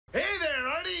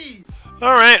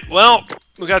Alright, well,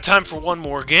 we got time for one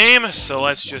more game, so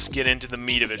let's just get into the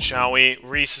meat of it, shall we?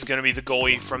 Reese is going to be the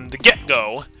goalie from the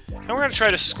get-go, and we're going to try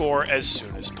to score as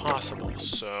soon as possible.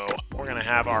 So, we're going to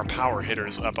have our power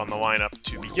hitters up on the lineup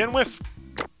to begin with.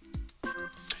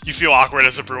 You feel awkward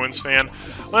as a Bruins fan?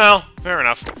 Well, fair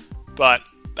enough, but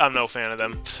I'm no fan of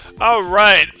them.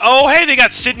 Alright, oh hey, they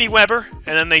got Sydney Weber,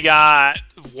 and then they got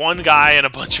one guy and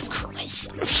a bunch of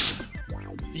girls.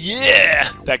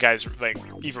 Yeah! That guy's, like,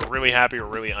 either really happy or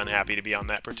really unhappy to be on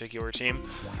that particular team.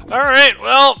 Alright,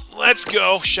 well, let's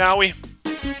go, shall we?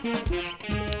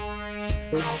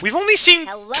 We've only seen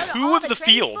two of the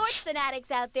fields. Sports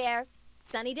fanatics out there.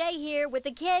 Sunny day here with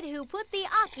the kid who put the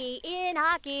Aki in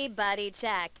hockey buddy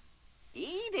check.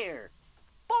 Hey there.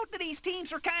 Both of these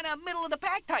teams are kind of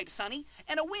middle-of-the-pack type, Sonny,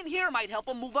 and a win here might help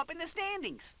them move up in the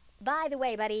standings. By the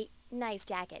way, buddy, nice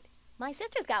jacket. My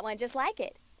sister's got one just like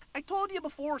it. I told you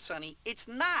before, Sonny, it's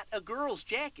not a girl's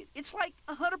jacket. It's like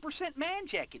 100% man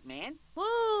jacket, man.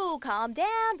 Woo, calm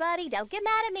down, buddy. Don't get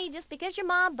mad at me just because your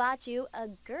mom bought you a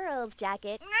girl's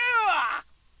jacket.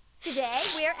 Today,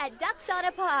 we're at Ducks on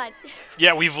a Pond.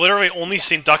 Yeah, we've literally only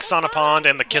seen Ducks on a Pond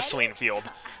and the Kissling Field.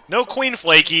 No Queen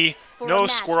Flaky, no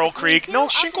Squirrel Creek, no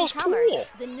Shinkle's Pool.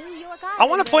 I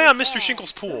want to play on Mr.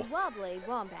 Shinkle's Pool. Wobbly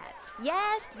Wombats.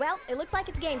 Yes, well, it looks like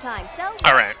it's game time, so...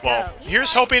 Alright, well,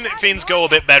 here's hoping things go a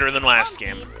bit better than last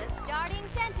game.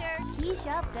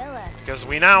 Because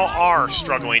we now are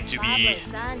struggling to be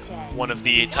one of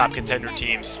the top contender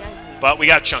teams. But we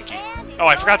got Chunky. Oh,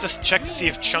 I forgot to check to see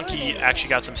if Chunky actually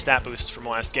got some stat boosts from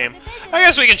last game. I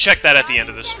guess we can check that at the end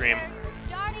of the stream.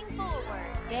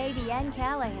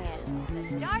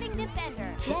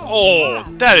 Oh,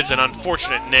 that is an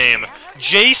unfortunate name.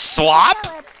 J. Slop?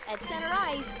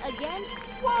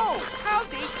 Whoa, how'd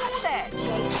they do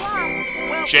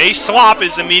that? J. Slop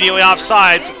is immediately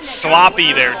offsides.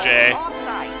 Sloppy there, Jay.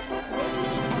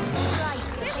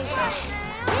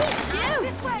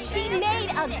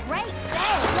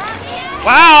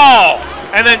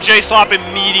 Wow! And then J. Slop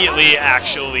immediately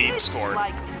actually scored.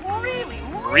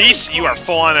 Reese, you are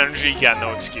full on energy. You got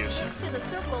no excuse.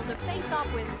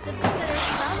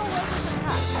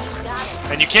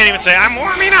 And you can't even say, I'm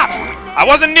warming up! I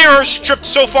wasn't near her, she tripped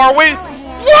so far away.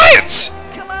 What?!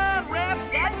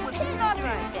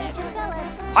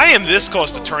 I am this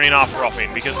close to turning off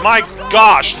roughing because, my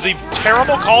gosh, the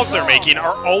terrible calls they're making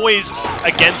are always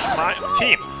against my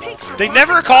team. They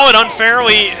never call it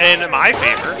unfairly in my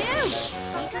favor.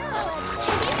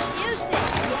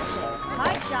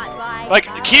 Like,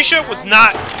 Keisha was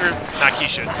not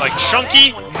Keisha, like,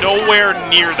 Chunky, nowhere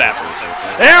near that person.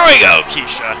 There we go,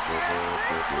 Keisha.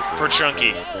 For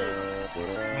Chunky.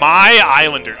 My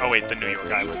Islanders. Oh, wait, the New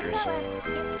York Islanders.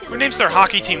 Who names their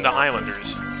hockey team the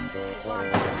Islanders?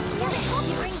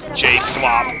 J.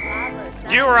 Slop.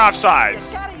 You are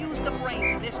offsides.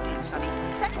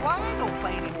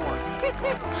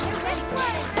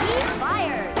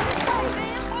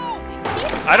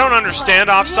 I don't understand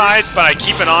offsides, but I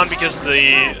keep it on because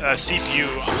the CPU...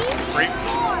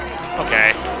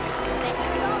 Okay.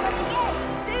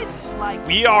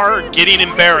 We are getting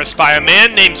embarrassed by a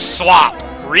man named Slop.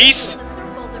 Reese,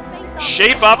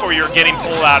 shape up or you're getting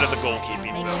pulled out of the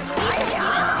goalkeeping zone.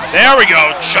 There we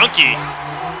go, Chunky.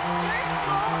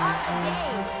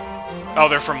 Oh,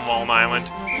 they're from Long Island.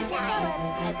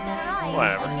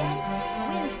 Whatever.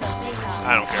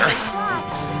 I don't care.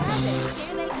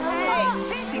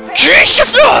 Keisha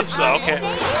Phillips! Oh, okay.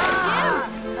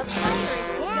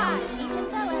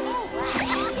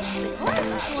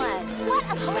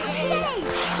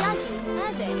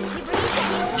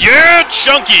 Yeah,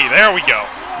 Chunky! There we go.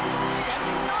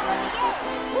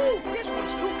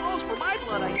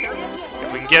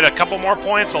 If we can get a couple more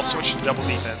points, I'll switch to double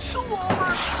defense.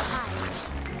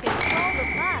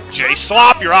 Jay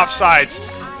Slop, you're offsides.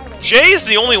 Jay is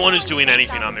the only one who's doing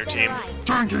anything on their team.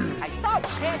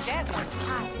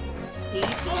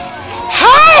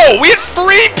 How? We had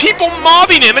 3 people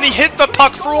mobbing him and he hit the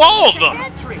puck through all of them.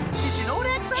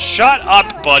 Shut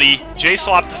up, buddy. J.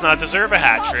 Slop does not deserve a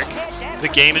hat trick. The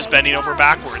game is bending over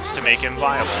backwards to make him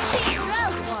viable.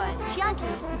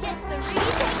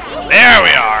 There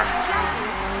we are.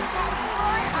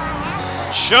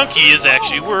 Chunky is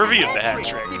actually worthy of the hat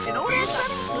trick.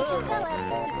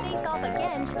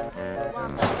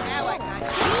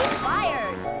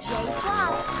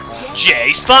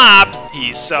 J. Slop!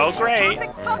 He's so great.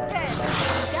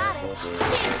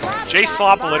 J.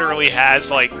 Slop literally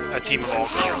has, like, a team of all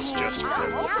girls just for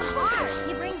him.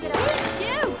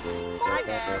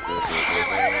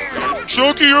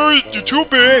 Chunky, you're too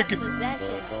big!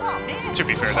 To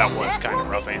be fair, that was kind of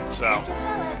roughing, so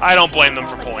I don't blame them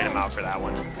for pulling him out for that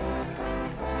one.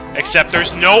 Except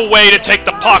there's no way to take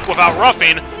the puck without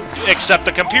roughing, except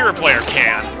the computer player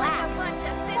can.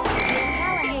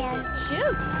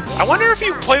 I wonder if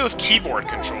you play with keyboard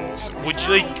controls, would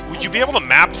you be able to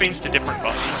map things to different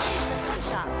buttons?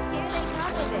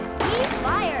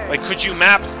 Like, could you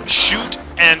map shoot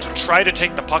and try to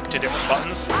take the puck to different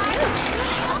buttons?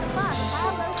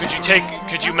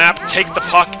 Could you map take the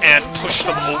puck and push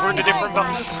them over to different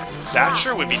buttons? That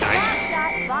sure would be nice.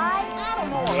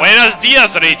 Buenos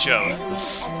dias, Rachel.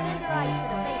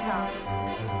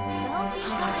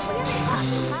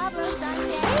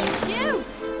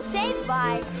 Saved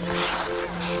by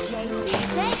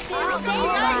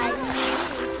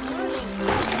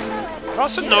I've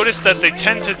also noticed that they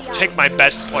tend to take my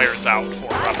best players out for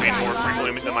roughing more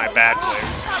frequently than my bad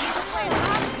players.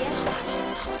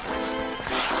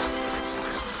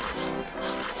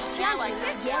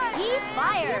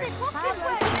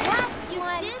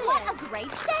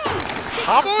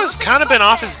 Pablo has kind of been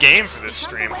off his game for this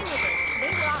stream.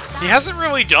 He hasn't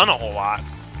really done a whole lot.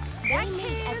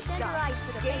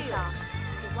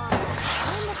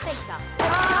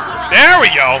 There we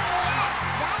go!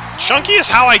 Chunky is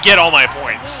how I get all my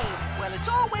points. Well, it's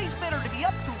always better to be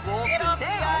up 2 goals than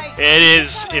down. It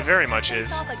is. It very much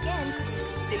is.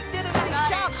 They did a nice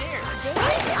job there.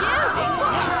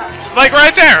 Like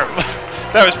right there!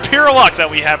 That was pure luck that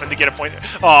we happened to get a point.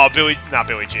 Oh, not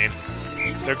Billie Jean.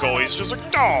 Their goalie's just like,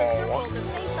 oh.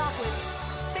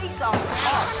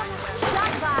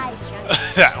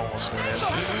 That almost went in.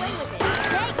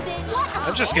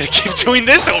 I'm just gonna keep doing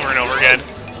this over and over again.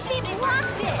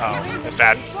 Oh, that's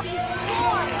bad.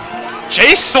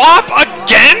 J-Slop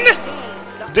again?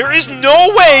 There is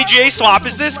no way J-Slop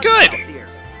is this good.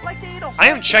 I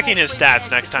am checking his stats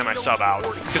next time I sub out,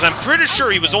 because I'm pretty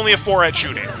sure he was only a 4 at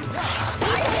shooting.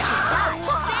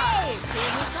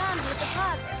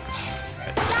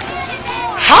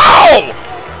 How?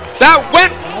 That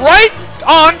went right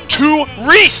on to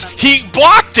Reese. He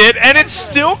blocked it, and it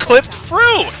still clipped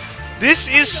through. This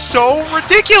is so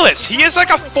ridiculous. He is like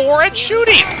a 4 at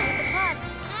shooting.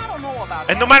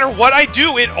 And no matter what I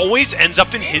do, it always ends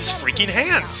up in his freaking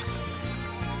hands.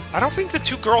 I don't think the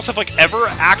 2 girls have, like, ever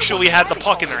actually had the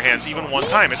puck in their hands even one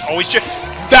time. It's always just...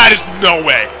 That is no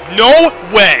way. No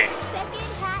way. Second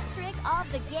hat trick of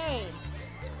the game.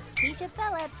 Keisha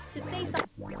Phillips to face up.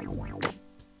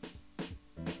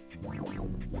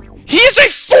 He is a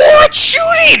 4 at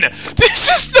shooting! This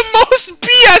is the most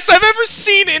BS I've ever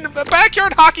seen in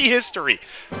backyard hockey history.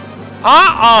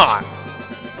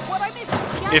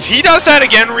 If he does that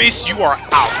again, Reese, you are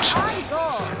out.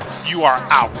 You are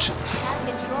out.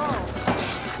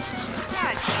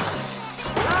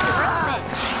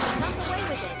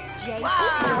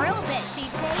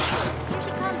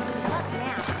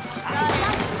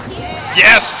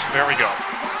 Yes! There we go.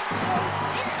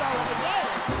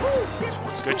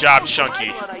 Good job,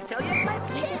 Chunky.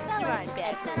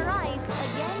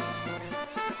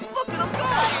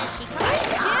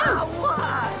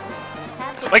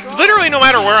 Like, literally no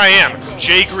matter where I am,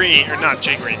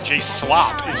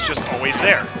 J-Slop is just always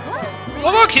there.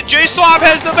 Well, look, J-Slop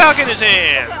has the puck in his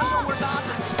hands.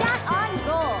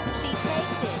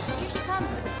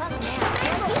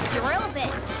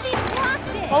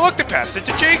 Oh, look, they passed it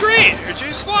to Jay Green, or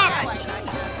J-Slop.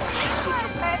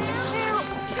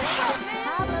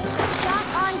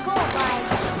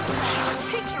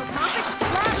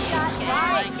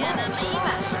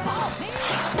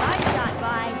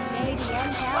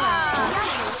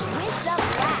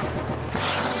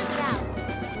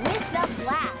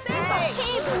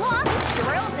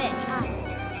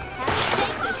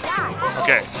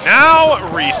 Okay, now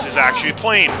Reese is actually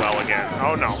playing well again.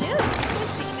 Oh no.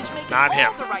 Not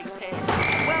him.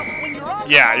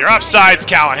 Yeah, you're offsides,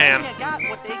 Callahan.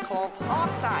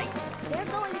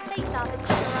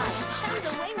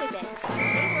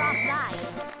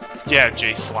 Yeah,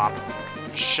 J-Slop.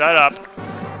 Shut up.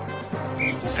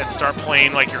 And start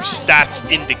playing like your stats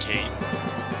indicate.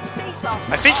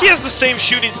 I think he has the same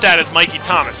shooting stat as Mikey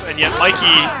Thomas, and yet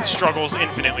Mikey struggles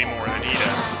infinitely more than he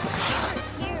does.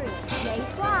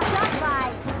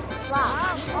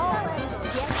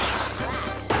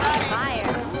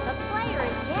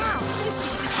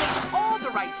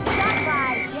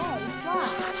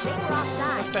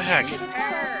 What the heck?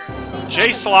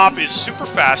 J-Slop is super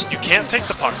fast. You can't take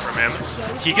the puck from him.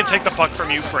 He can take the puck from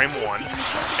you frame 1.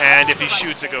 And if he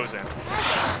shoots, it goes in.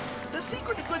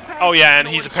 Oh yeah, and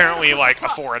he's apparently like a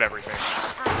 4 at everything.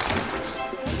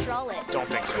 Don't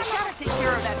think so.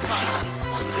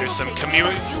 There's some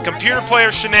computer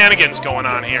player shenanigans going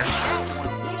on here.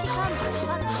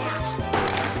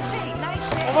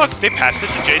 Oh, look, they passed it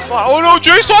to J-Slop. Oh, no,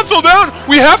 J-Slop fell down.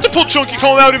 We have to pull Chunky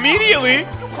Kong out immediately. You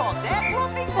call that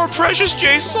bluffing? Our precious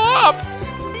J-Slop.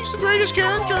 He's the greatest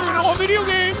character in all video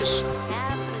games.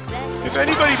 If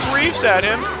anybody breathes at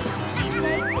him.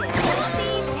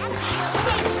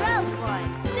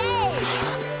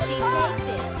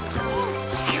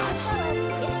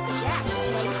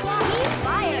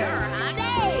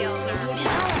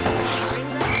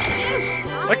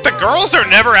 Like, the girls are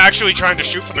never actually trying to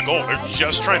shoot for the goal. They're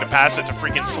just trying to pass it to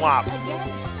freaking Slop.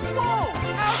 Whoa!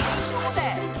 How do you do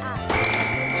that?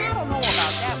 I don't know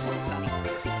about that one,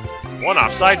 Sonny. 1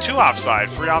 offside, 2 offside,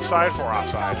 3 offside, 4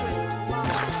 offside.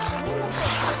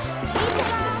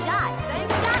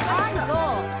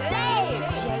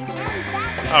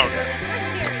 Okay.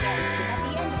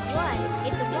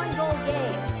 It's a one-goal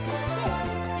game.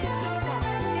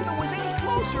 6-7. If it was any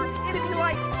closer, it'd be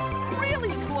like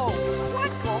really close. What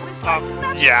goal is like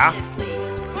nothing yeah. in this league?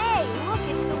 Hey, look,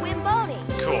 it's the Wimboni.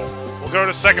 Cool. We'll go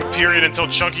to second period until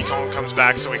Chunky Kong comes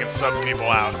back so we can sub people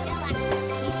out.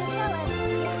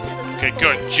 Okay,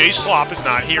 good. J-Slop is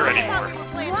not here anymore.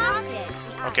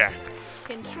 Okay.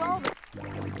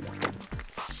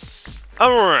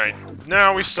 Alright.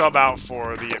 Now we sub out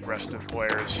for the rested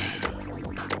players.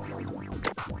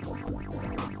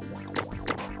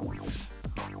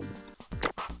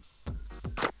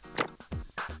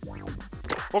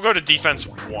 We'll go to defense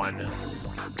 1.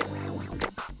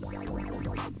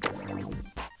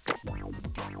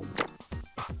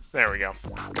 There we go.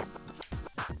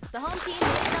 The home team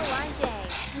makes a line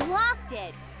change. Blocked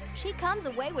it. She comes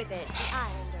away with it. The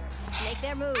Islanders make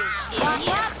their move.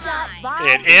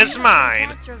 It is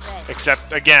mine.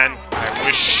 Except, again, I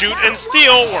wish shoot and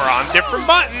steal were on different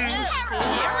buttons.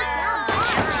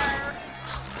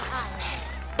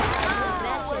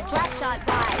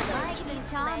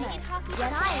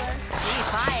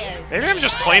 Maybe I'm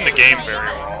just playing the game very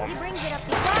well.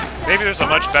 Maybe there's a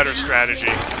much better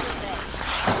strategy.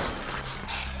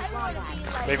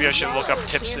 Maybe I should look up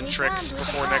tips and tricks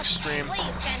before next stream.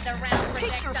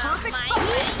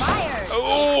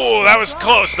 Oh, that was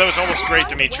close. That was almost great,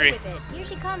 Dimitri.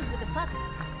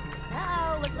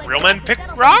 Real men pick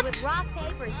rock?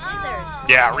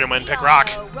 Yeah, real men pick rock.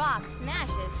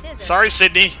 Sorry,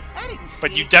 Sydney,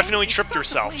 but you definitely tripped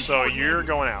yourself, so you're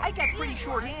going out. I got pretty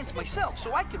short hands myself,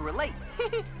 so I can relate.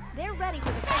 They're ready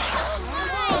for the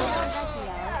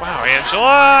Wow, Angela,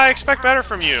 I expect better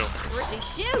from you. She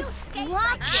shoots.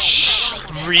 Shh.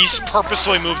 Reese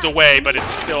purposely moved away, but it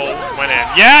still went in.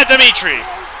 Yeah, Dimitri!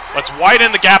 Let's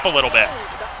widen the gap a little bit.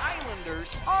 The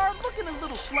Islanders are looking a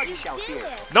little sluggish out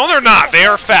there. No, they're not. They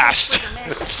are fast.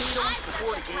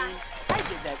 Before the game, I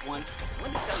did that once.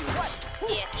 Let me tell you what.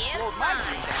 It is Slowed my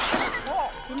team down. Whoa.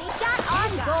 Denise shot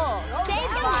on goal.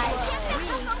 Saved by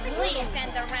Please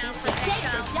send the round She takes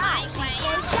the shot.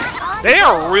 Shot on They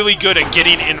are really good at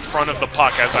getting in front of the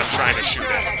puck as I'm trying to shoot it.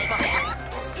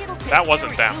 That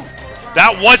wasn't them.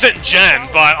 That wasn't Jen,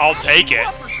 but I'll take it.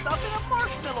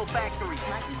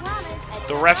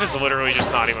 The ref is literally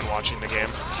just not even watching the game.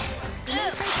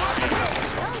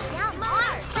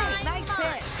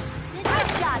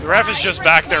 The ref is just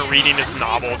back there reading his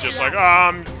novel, just like,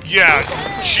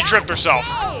 yeah, she tripped herself.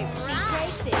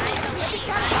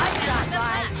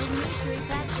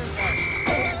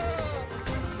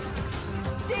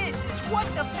 This is what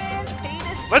the fans paid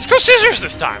us. Let's go scissors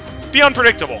this time. Be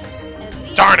unpredictable.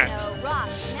 Darn it.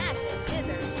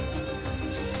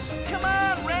 Come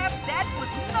on, ref, that was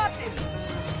nothing.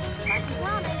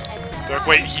 They're like,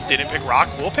 wait, he didn't pick rock?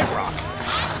 We'll pick rock.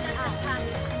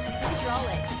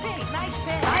 Hey, nice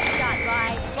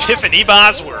pass. Tiffany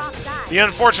Bosworth. The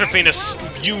unfortunate thing is,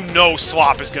 you know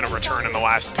Slop is going to return in the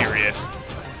last period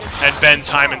and bend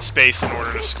time and space in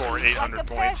order to score 800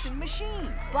 points.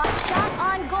 Machine. Shot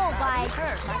on goal by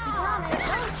her. Mikey Thomas.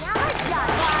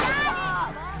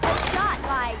 Shot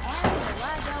by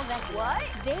Angela Delvecchio. What?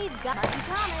 They've got Mikey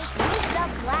Thomas with the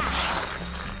blast.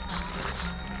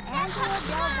 Angela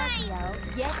Delvecchio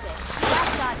gets it.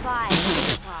 Shot by.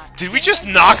 Did we just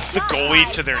knock the goalie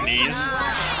to their knees?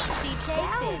 She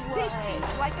takes it. This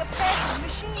team's like a passing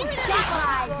machine. Shot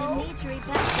by Dimitri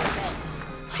Petrovich.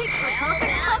 Picture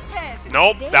perfect puck passing.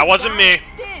 Nope, that wasn't me.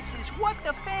 This is what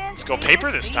the fans Let's go made paper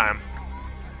us this see. time.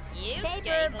 You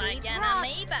skate like an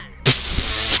amoeba.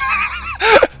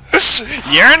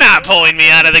 You're not pulling me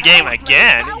out of the game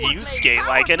again. You skate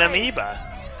like an amoeba.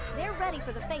 They're ready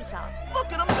for the face-off.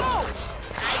 Look at them go.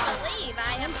 I believe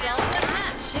I have felt the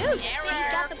match. Shoot! He's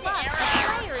got the puck. The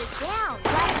player is down.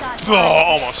 Slap shot. Oh,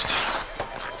 almost.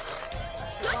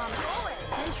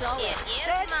 Control it. It is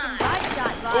That's mine. Right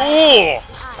shot by. Ooh!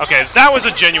 Okay, that was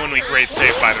a genuinely great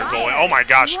save by their goalie. Oh my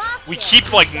gosh, we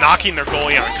keep like knocking their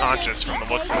goalie unconscious from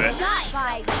the looks of it.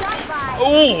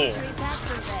 Ooh,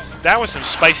 that was some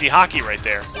spicy hockey right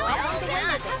there.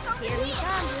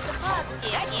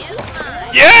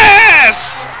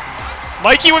 Yes!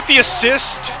 Mikey with the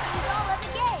assist.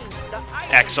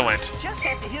 Excellent. Just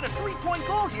had to hit a 3-point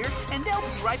goal here, and they'll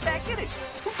be right back in it.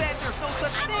 Too bad there's no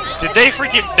such thing. Did they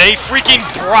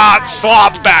freaking brought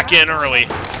Slop back in early.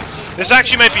 This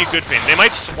actually might be a good thing. They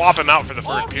might swap him out for the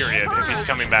third period if he's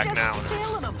coming back now.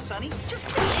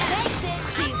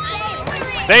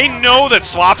 They know that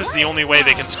Slop is the only way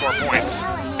they can score points.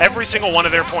 Every single one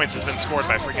of their points has been scored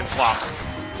by freaking Slop.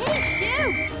 You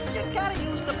gotta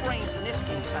use the brains in this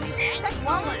case. I mean, that's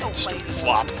why we don't play. Stupid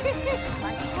Slop.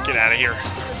 Get out of here.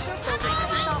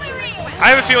 I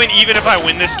have a feeling even if I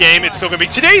win this game, it's still going to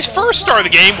be... Today's first star of the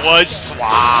game was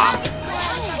Slop.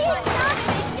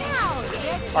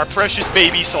 Our precious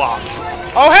baby Slop.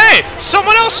 Oh, hey!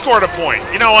 Someone else scored a point.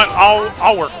 You know what?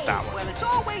 I'll work with that one.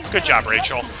 Good job,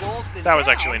 Rachel. That was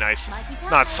actually nice.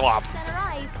 It's not Slop.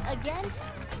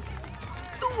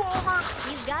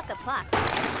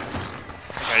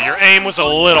 Yeah, your aim was a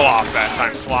little off that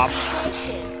time, Slop.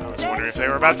 I was wondering if they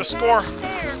were about to score.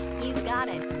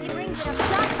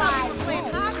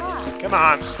 Come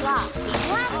on.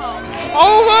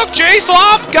 Oh, look! J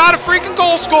Slop got a freaking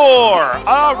goal score!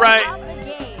 Alright.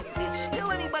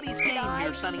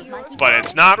 But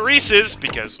it's not Reese's,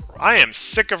 because I am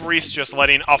sick of Reese just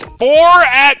letting a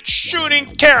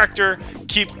 4-at-shooting character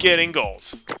keep getting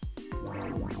goals.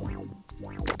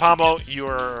 Pablo,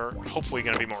 you're hopefully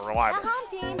going to be more reliable. The home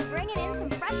team's bringing in some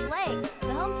fresh legs.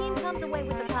 The home team comes away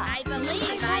with the puck. I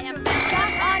believe I have been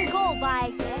Shot on goal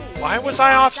by... Why was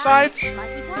I offsides?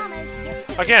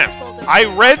 Again, I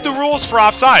read the rules for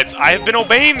offsides. I have been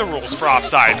obeying the rules for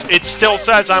offsides. It still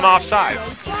says I'm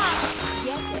offsides.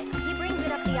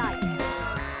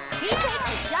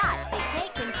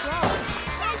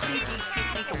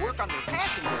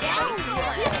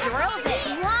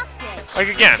 Like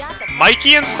again,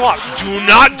 Mikey and Slop. Do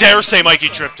not dare say Mikey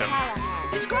tripped him.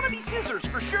 It's gonna be scissors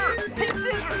for sure. Pick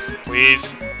scissors.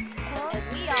 Please.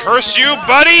 Curse you,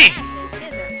 buddy!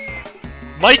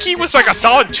 Mikey was like a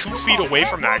solid 2 feet away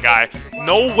from that guy.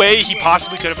 No way he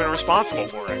possibly could have been responsible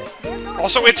for it.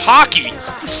 Also, it's hockey.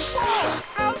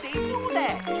 How'd they do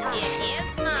that?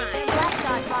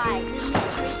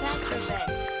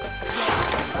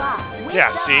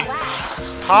 Yeah, see?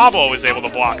 Pablo was able to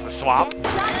block the Slop.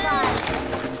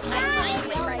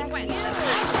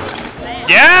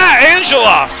 Yeah,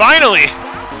 Angela! Finally!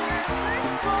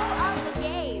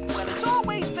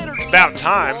 It's about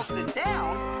time.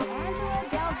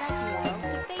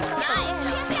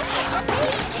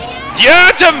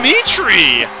 Yeah,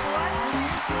 Dimitri!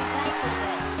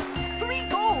 3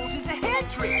 goals is a hat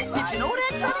trick. Did you know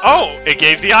that? Oh, it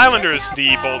gave the Islanders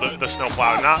the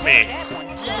snowplow, not me.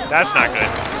 That's not good.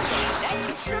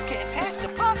 Sure can't pass the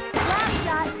puck.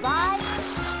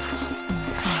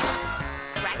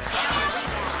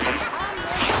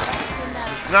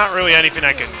 There's not really anything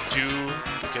I can do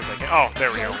because I can. Oh,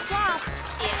 there we go.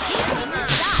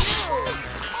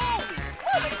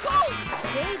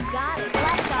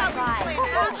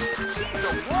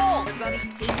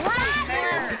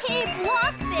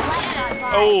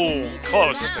 Oh,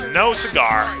 close, but no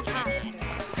cigar.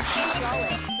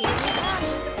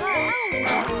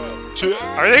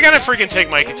 Are they gonna freaking take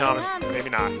Mikey Thomas?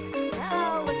 Maybe not.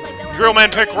 Girl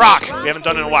man, pick rock. We haven't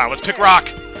done it in a while. Let's pick rock.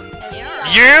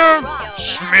 Yeah,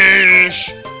 smash.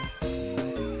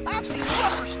 I've seen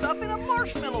rubber stuff in a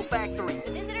marshmallow factory.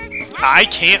 I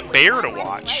can't bear to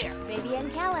watch. Baby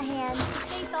and Callahan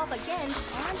face off against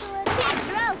Angela. She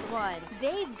throws one.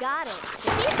 They've got it.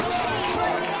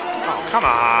 Oh, come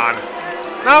on.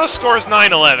 Now the score's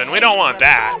 9-11. We don't want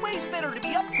that. It's always better to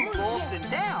be up 2 goals than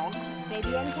down.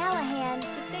 Baby and Callahan to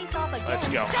face off against. Let's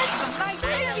go. That's some nice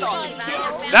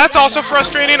hands. That's also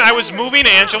frustrating. I was moving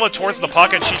Angela towards the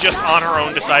puck, and she just on her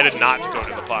own decided not to go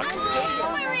to the puck.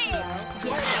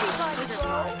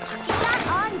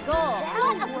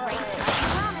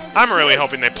 I'm really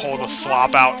hoping they pull the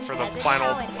Slop out for the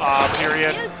final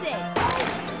period.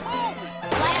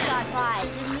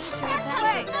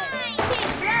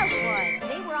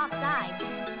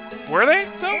 Were they,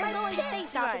 though?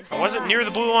 I wasn't near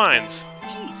the blue lines.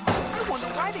 Jeez, I wonder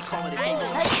why they call it a goal.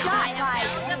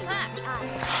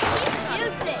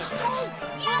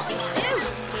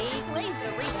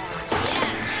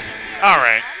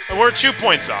 Alright, we're 2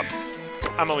 points up.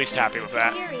 I'm at least happy with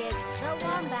that. The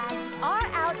Wombats are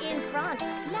out in front,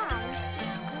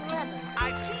 9-11.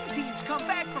 I've seen teams come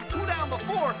back from 2 down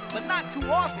before, but not too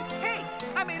often. Hey,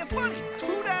 I made it funny.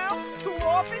 2 down, too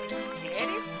often. Get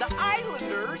it? The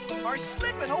Islanders are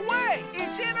slipping away.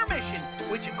 It's intermission,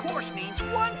 which of course means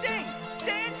one thing.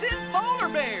 Dancing polar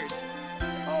bears.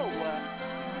 Oh,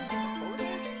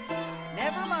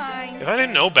 never mind. If I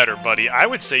didn't know better, buddy, I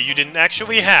would say you didn't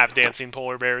actually have dancing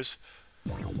polar bears.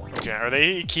 Okay, are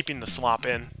they keeping the slop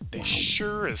in? They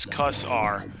sure as cuss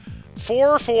are.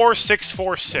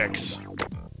 4-4-6-4-6.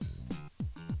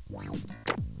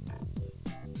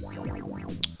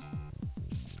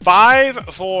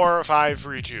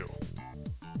 5-4-5-3-2.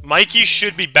 Mikey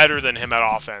should be better than him at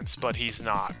offense, but he's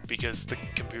not, because the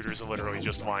computer's literally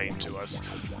just lying to us.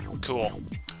 Cool.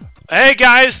 Hey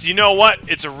guys, you know what?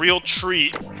 It's a real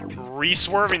treat. Reese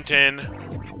Worthington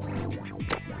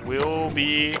will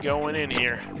be going in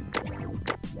here.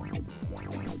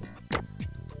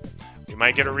 We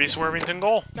might get a Reese Worthington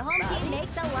goal. The home team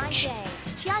makes a line change.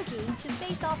 Chunky to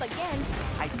face off against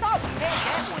I thought we had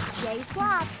that one. Jay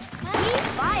Slop. He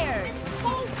fires.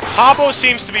 Pablo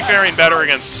seems to be faring better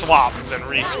against Slop than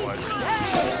Reese was.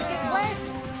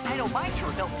 I know mine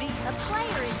sure helped me. The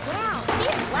player is down. She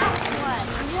blasts one.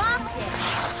 Blocked it.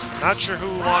 Not sure who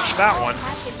launched that one.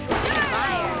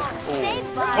 Ooh,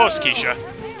 close, Keisha.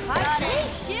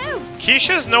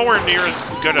 Keisha's nowhere near as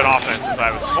good at offense as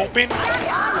I was hoping.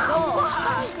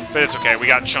 But it's okay, we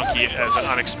got Chunky as an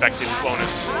unexpected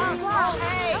bonus.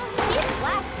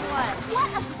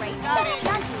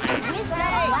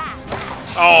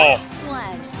 Oh.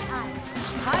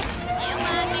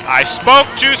 I spoke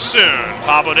too soon.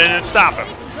 Pablo didn't stop him.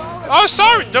 Oh,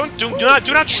 sorry. Do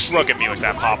not shrug at me like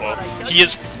that, Pablo. He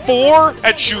is 4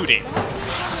 at shooting.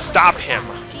 Stop him.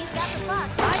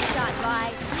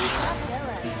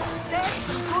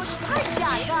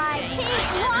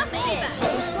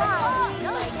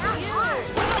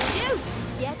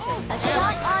 A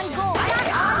shot on goal. Shot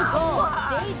on goal.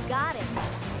 They've got it.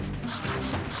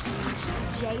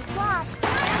 Jay Slop.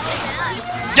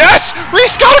 Yes!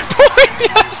 Reese got a point!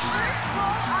 Yes!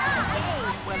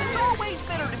 Well, it's always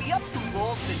better to be up 2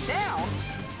 goals than down.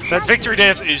 That victory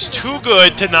dance is too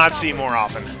good to not see more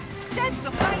often. That's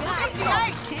some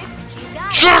nice kids.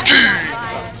 Chunky!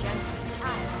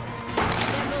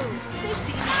 This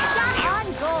team Shot on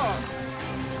goal.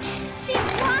 She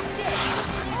blocked it.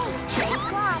 Jay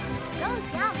Slop goes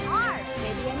down hard.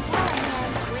 Vivian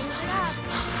Callahan brings it up.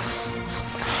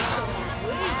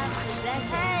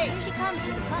 Possession. Here she comes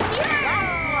with the puck. She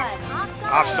blasts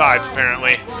one. Offsides,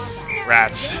 apparently.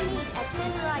 Rats. They meet at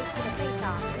center ice for the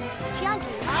face-off. Chunky.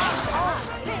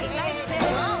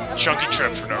 Chunky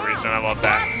trip for no reason. I love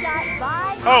that. Shot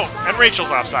by Oh, and Rachel's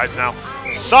offsides now.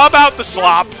 Sub out the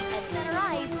Slop. at center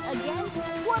ice against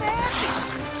what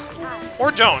happened?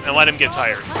 Or don't, and let him get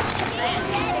tired.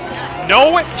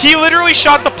 No, he literally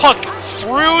shot the puck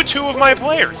through 2 of my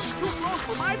players. Too close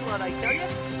for my blood, I tell you.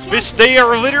 They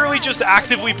are literally just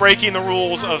actively breaking the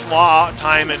rules of law,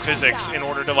 time, and physics in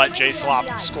order to let Jay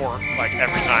Slop score, like,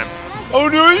 every time. Oh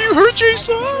no, you hurt Jay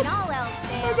Slop!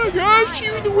 Oh my gosh,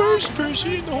 you're the worst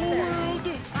person in the whole world.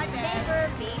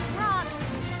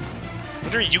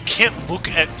 Literally, you can't look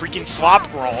at freaking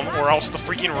Slop wrong, or else the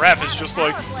freaking ref is just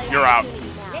like, you're out.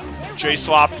 Jay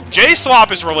Slop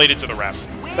is related to the ref.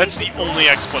 That's the only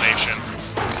explanation.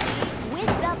 With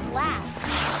the blast.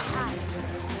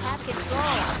 Have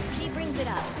control. She brings it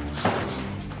up.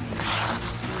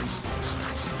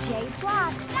 Jay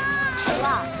Slop.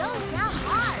 Slop goes down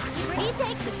hard. He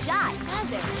takes a shot. I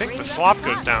think the Slop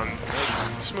goes down nice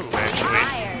and smooth, actually.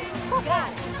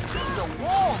 He's a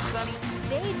wall, Sonny.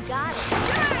 They've got it.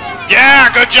 Yeah,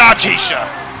 good job, Keisha.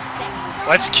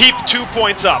 Let's keep 2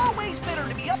 points up. Always better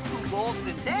to be up 2 goals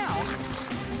than down.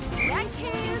 Reese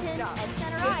Worthington at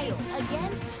center ice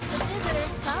against the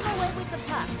visitors. Come away with the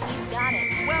puck. He's got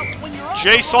it. Well, when you're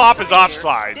Jay Slop is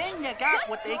offsides. then you got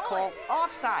what they call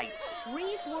offsides.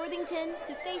 Reese Worthington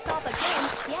to face off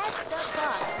against gets the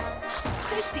puck.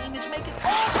 This team is making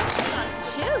all the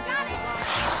shots. Shoots.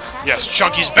 Yes,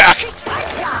 Chunky's back.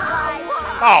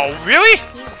 Oh, really?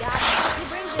 He's got it. He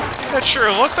brings it up. That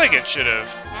sure looked like it should have.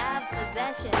 Have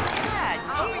possession.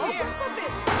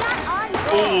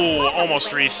 Ooh,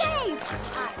 almost Reese.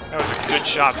 That was a good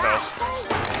shot, though.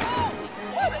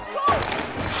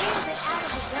 Clears it out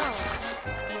of the zone.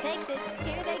 He takes it.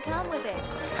 Here they come with it.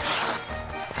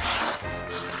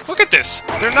 Look at this.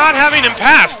 They're not having him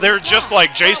pass. They're just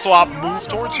like, Jay Slop, move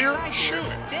towards here. Shoot.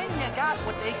 Then you got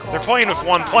what they call They're playing with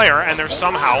 1 player, and they're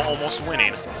somehow almost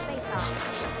winning.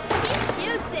 She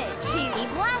shoots it. He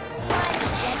blasts one.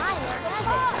 And Tyler has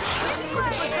it. The secret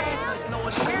of the dance is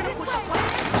knowing where to put the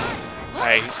puck.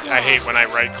 I hate when I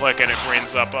right-click and it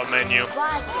brings up a menu.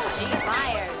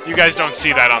 You guys don't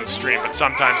see that on stream, but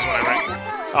sometimes when I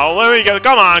right... Oh, there we go.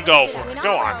 Come on, go for it.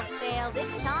 Go on.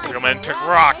 Real men pick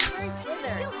rock.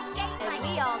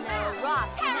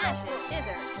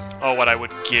 Oh, what I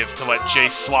would give to let Jay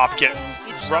Slop get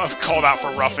called out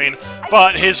for roughing.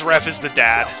 But his ref is the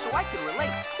dad.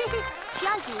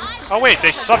 Oh, wait, they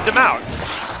subbed him out.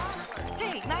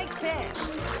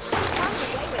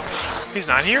 He's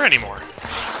not here anymore.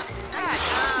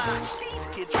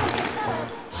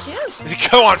 Shoot!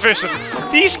 Go on, finish with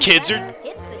it. These kids are...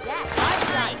 It's the deck.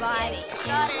 Shot by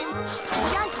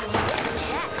Junkie.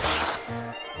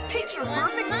 Picture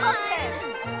perfect puck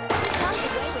passing. Comes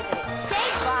away with it.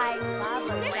 Saved by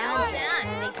Pablo Sanchez.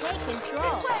 They take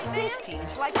control. This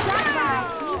team's like Shot by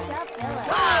Misha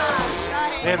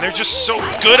Phillips. Man, they're just so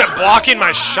good at blocking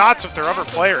my shots with their other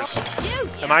players.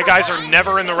 And my guys are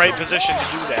never in the right position to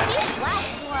do that.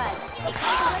 Last one. He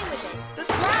comes away with it. the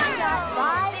Slap shot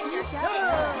by Misha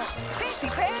Phillips.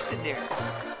 fancy passing there.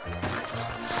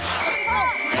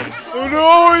 Oh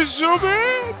no, it's so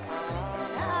bad!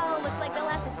 Oh, looks like they'll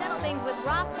have to settle things with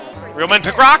rock, paper, Real men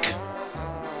pick rock! As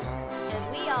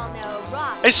we all know,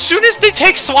 rock. As soon as they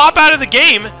take Slop out of the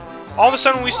game, all of a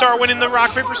sudden we start winning the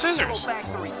rock, paper, scissors.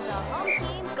 Factory. The home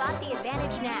team's got the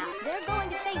advantage now. They're going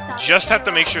to face off. Just have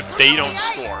to make sure they don't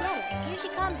score. Here she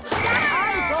comes with a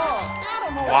shot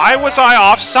on goal. Why was I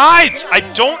offsides? I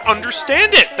don't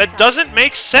understand it. That doesn't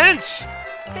make sense.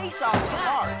 Face off the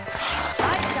hard.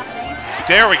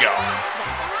 There we go.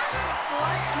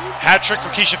 Hat trick for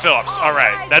Keisha Phillips. All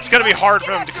right, that's going to be hard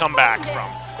for them to come back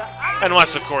from.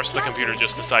 Unless, of course, the computer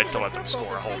just decides to let them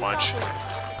score a whole bunch.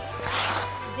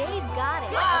 They've got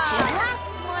it. Last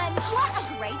one. What a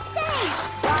great save.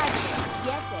 Bosnia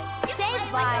gets it.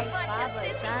 Saved by Pablo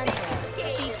Sanchez.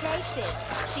 She takes it.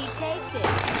 She takes it.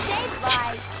 Saved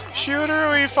by... She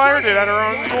literally fired it at her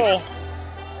own goal.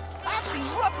 I've seen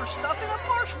rubber stuff in a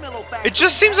marshmallow factory. It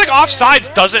just seems like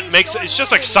offsides doesn't make sense. It's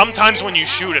just like sometimes when you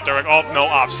shoot it, they're like, oh, no,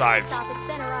 offsides. Stop at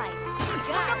center ice.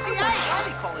 Why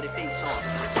they call it a face off?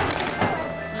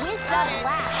 With the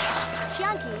blast.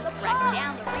 Chunky breaks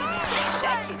down the rebound.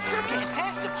 That kid sure can't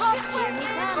pass the puck. Here he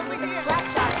comes with a slap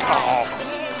shot. Oh.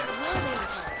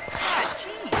 Ah,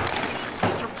 jeez. These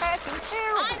kids are passing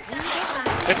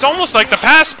terrible. It's almost like the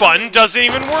pass button doesn't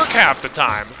even work half the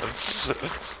time.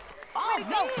 Oh, man.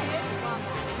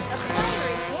 The player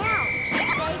is down. She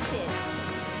takes it.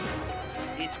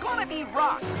 It's gonna be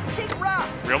rock. Pick rock.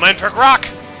 Real men pick rock.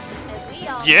 As we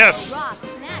all Yes. know, rock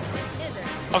smashes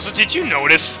scissors. Also, did you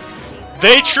notice?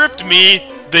 They tripped me.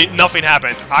 Nothing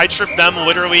happened. I tripped them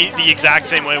literally the exact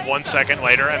same way 1 second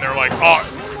later, and they're like, oh,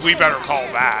 we better call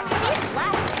that.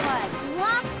 Last one.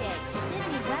 Blocked it.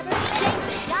 Sydney Weber takes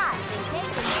the shot. They take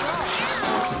control.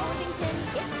 Worthington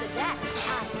hits the deck.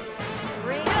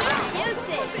 Spring. She shoots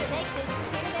it. Takes it.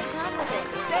 Here they come with it.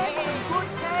 That's some good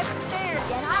passing there.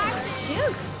 Jennifer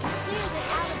shoots. Clears it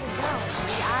out of the zone.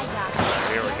 The eye doctor.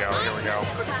 Here we go, here we go.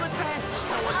 Pretty good passes,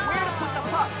 knowing where to put the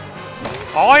puck.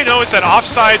 All I know is that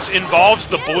offsides involves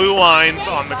the blue lines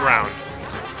on the ground.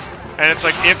 And it's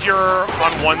like, if you're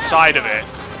on one side of it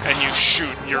and you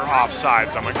shoot, you're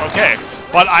offsides. I'm like, okay.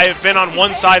 But I have been on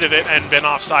one side of it and been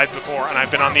offsides before, and I've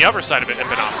been on the other side of it and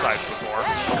been offsides before.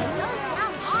 He knows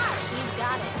how hard. He's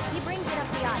got it. He brings it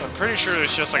up the ice. So I'm pretty sure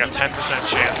there's just like a 10%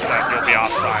 chance that you'll be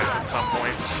offsides at some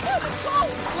point.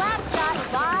 Slap shot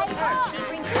by her. She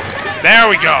brings it. There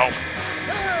we go.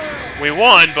 We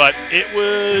won, but it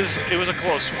was a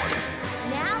close one.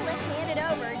 Now let's hand it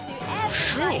over to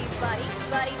everybody's buddy,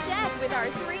 Buddy Check, with our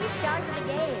 3 stars of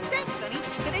the game. Thanks, Sonny.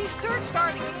 Today's third star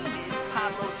of the game is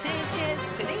Pablo Sanchez.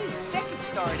 Today's second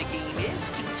star of the game is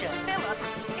Keisha Phillips.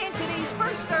 And today's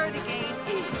first star of the game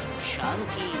is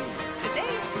Chunky.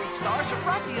 Today's 3 stars are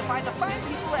brought to you by the fine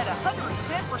people at 110%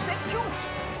 Juice.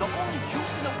 The only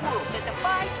juice in the world that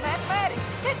defies mathematics.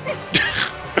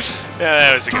 Yeah,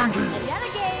 that was a good. Another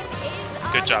game is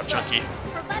on Good job, the books. Chunky.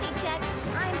 For Buddy Check,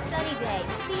 I'm Sunny Day.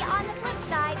 See you on the flip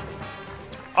side.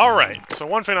 All right, so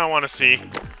one thing I want to see,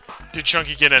 did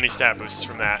Chunky get any stat boosts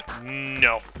from that?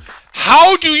 No.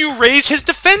 How do you raise his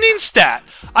defending stat?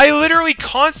 I literally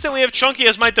constantly have Chunky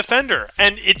as my defender,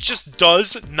 and it just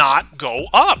does not go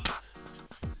up.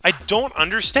 I don't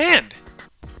understand.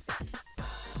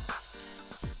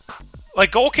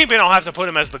 Like, goalkeeping, I'll have to put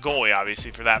him as the goalie,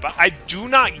 obviously, for that, but I do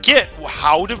not get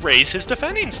how to raise his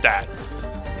defending stat.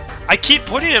 I keep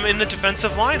putting him in the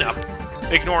defensive lineup,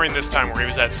 ignoring this time where he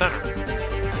was at center.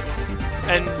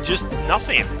 And just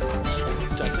nothing.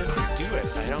 He doesn't do it.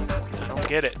 I don't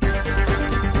get it.